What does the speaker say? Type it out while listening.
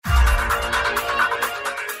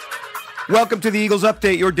Welcome to the Eagles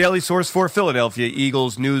Update, your daily source for Philadelphia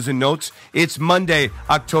Eagles news and notes. It's Monday,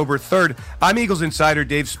 October 3rd. I'm Eagles insider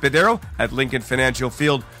Dave Spadaro at Lincoln Financial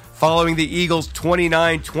Field, following the Eagles'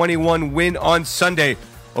 29-21 win on Sunday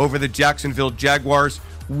over the Jacksonville Jaguars.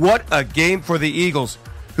 What a game for the Eagles,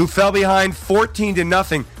 who fell behind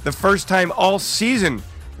 14-0 the first time all season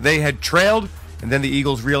they had trailed, and then the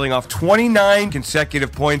Eagles reeling off 29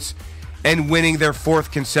 consecutive points and winning their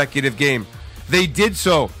fourth consecutive game. They did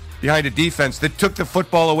so behind a defense that took the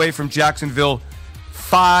football away from Jacksonville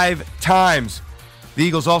 5 times. The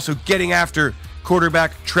Eagles also getting after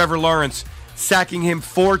quarterback Trevor Lawrence, sacking him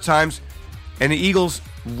 4 times, and the Eagles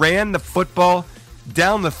ran the football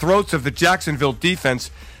down the throats of the Jacksonville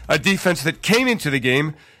defense, a defense that came into the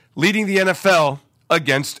game leading the NFL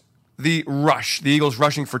against the rush. The Eagles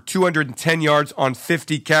rushing for 210 yards on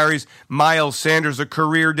 50 carries. Miles Sanders, a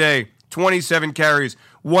career day, 27 carries,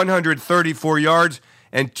 134 yards,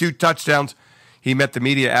 and 2 touchdowns. He met the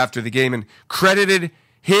media after the game and credited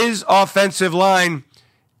his offensive line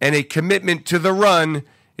and a commitment to the run.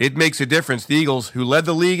 It makes a difference. The Eagles, who led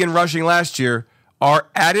the league in rushing last year, are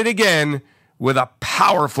at it again with a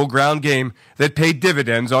powerful ground game that paid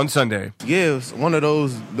dividends on Sunday. Yeah, it was one of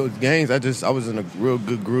those games. I was in a real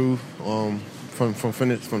good groove from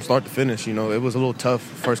start to finish. You know, it was a little tough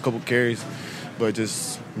first couple carries, but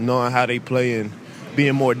just knowing how they play and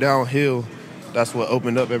being more downhill, that's what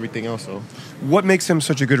opened up everything else. So, what makes them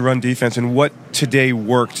such a good run defense, and what today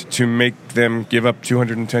worked to make them give up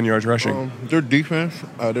 210 yards rushing? Their defense,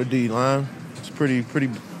 their D line, it's pretty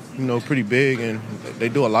big, and they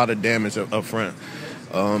do a lot of damage up front.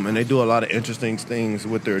 And they do a lot of interesting things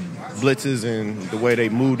with their blitzes and the way they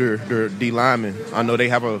move their D linemen. I know they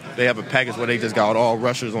have a package where they just got all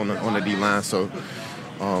rushers on the D line. So,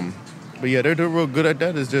 but yeah, they're real good at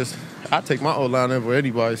that. It's just I take my O-line over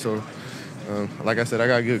anybody. So, like I said, I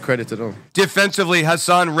got to give credit to them. Defensively,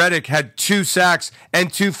 Haason Reddick had 2 sacks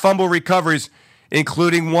and 2 fumble recoveries,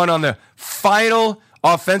 including one on the final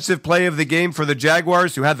offensive play of the game for the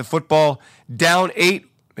Jaguars, who had the football down 8.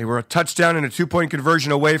 They were a touchdown and a 2-point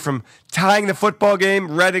conversion away from tying the football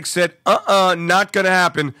game. Reddick said, not going to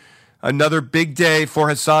happen. Another big day for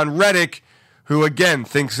Haason Reddick, who again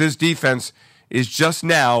thinks his defense is just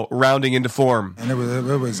now rounding into form. And it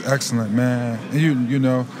was excellent, man. You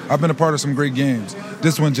know, I've been a part of some great games.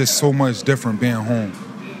 This one just so much different being home.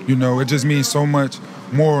 You know, it just means so much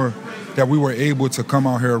more that we were able to come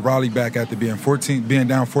out here, rally back after being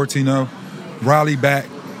down 14-0, rally back,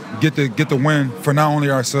 get the win for not only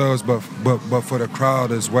ourselves but for the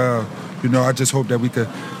crowd as well. You know, I just hope that we could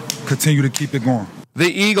continue to keep it going. The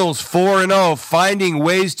Eagles 4-0, finding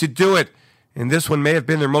ways to do it. And this one may have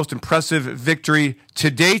been their most impressive victory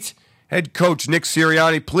to date. Head coach Nick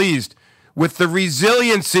Sirianni pleased with the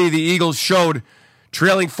resiliency the Eagles showed,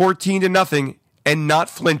 trailing 14-0 and not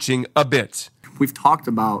flinching a bit. We've talked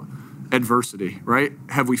about adversity, right?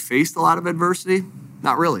 Have we faced a lot of adversity?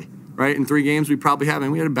 Not really, right? In 3 games, we probably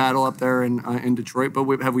haven't. We had a battle up there in Detroit, but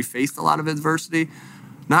have we faced a lot of adversity?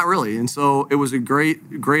 Not really. And so it was a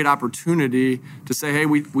great opportunity to say, hey,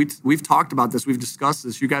 we've talked about this. We've discussed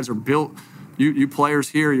this. You guys are built. You players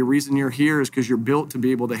here, your reason you're here is because you're built to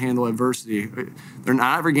be able to handle adversity.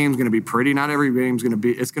 Not every game's going to be pretty. Not every game's going to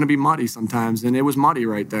be. It's going to be muddy sometimes, and it was muddy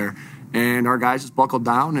right there. And our guys just buckled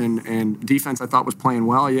down, and defense I thought was playing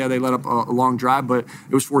well. Yeah, they let up a long drive, but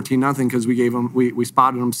it was 14-0 because we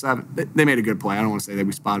spotted them 7. They made a good play. I don't want to say that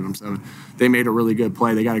we spotted them 7. They made a really good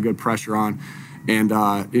play. They got a good pressure on, and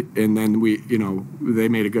then they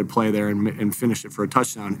made a good play there and finished it for a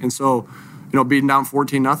touchdown. And so, beating down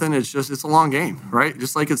 14-0, it's a long game, right?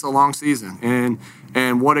 Just like it's a long season.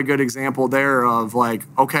 And what a good example there of like,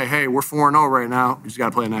 okay, hey, we're 4-0 right now. You just got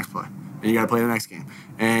to play the next play. And you got to play the next game.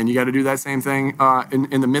 And you got to do that same thing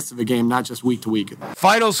in the midst of a game, not just week to week.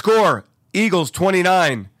 Final score, Eagles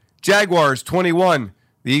 29, Jaguars 21.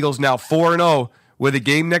 The Eagles now 4-0 with a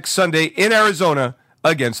game next Sunday in Arizona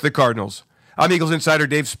against the Cardinals. I'm Eagles insider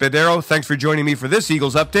Dave Spadaro. Thanks for joining me for this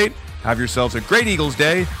Eagles Update. Have yourselves a great Eagles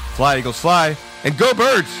day. Fly, Eagles, fly, and go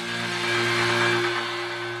Birds!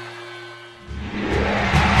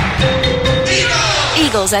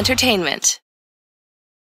 Eagles Entertainment.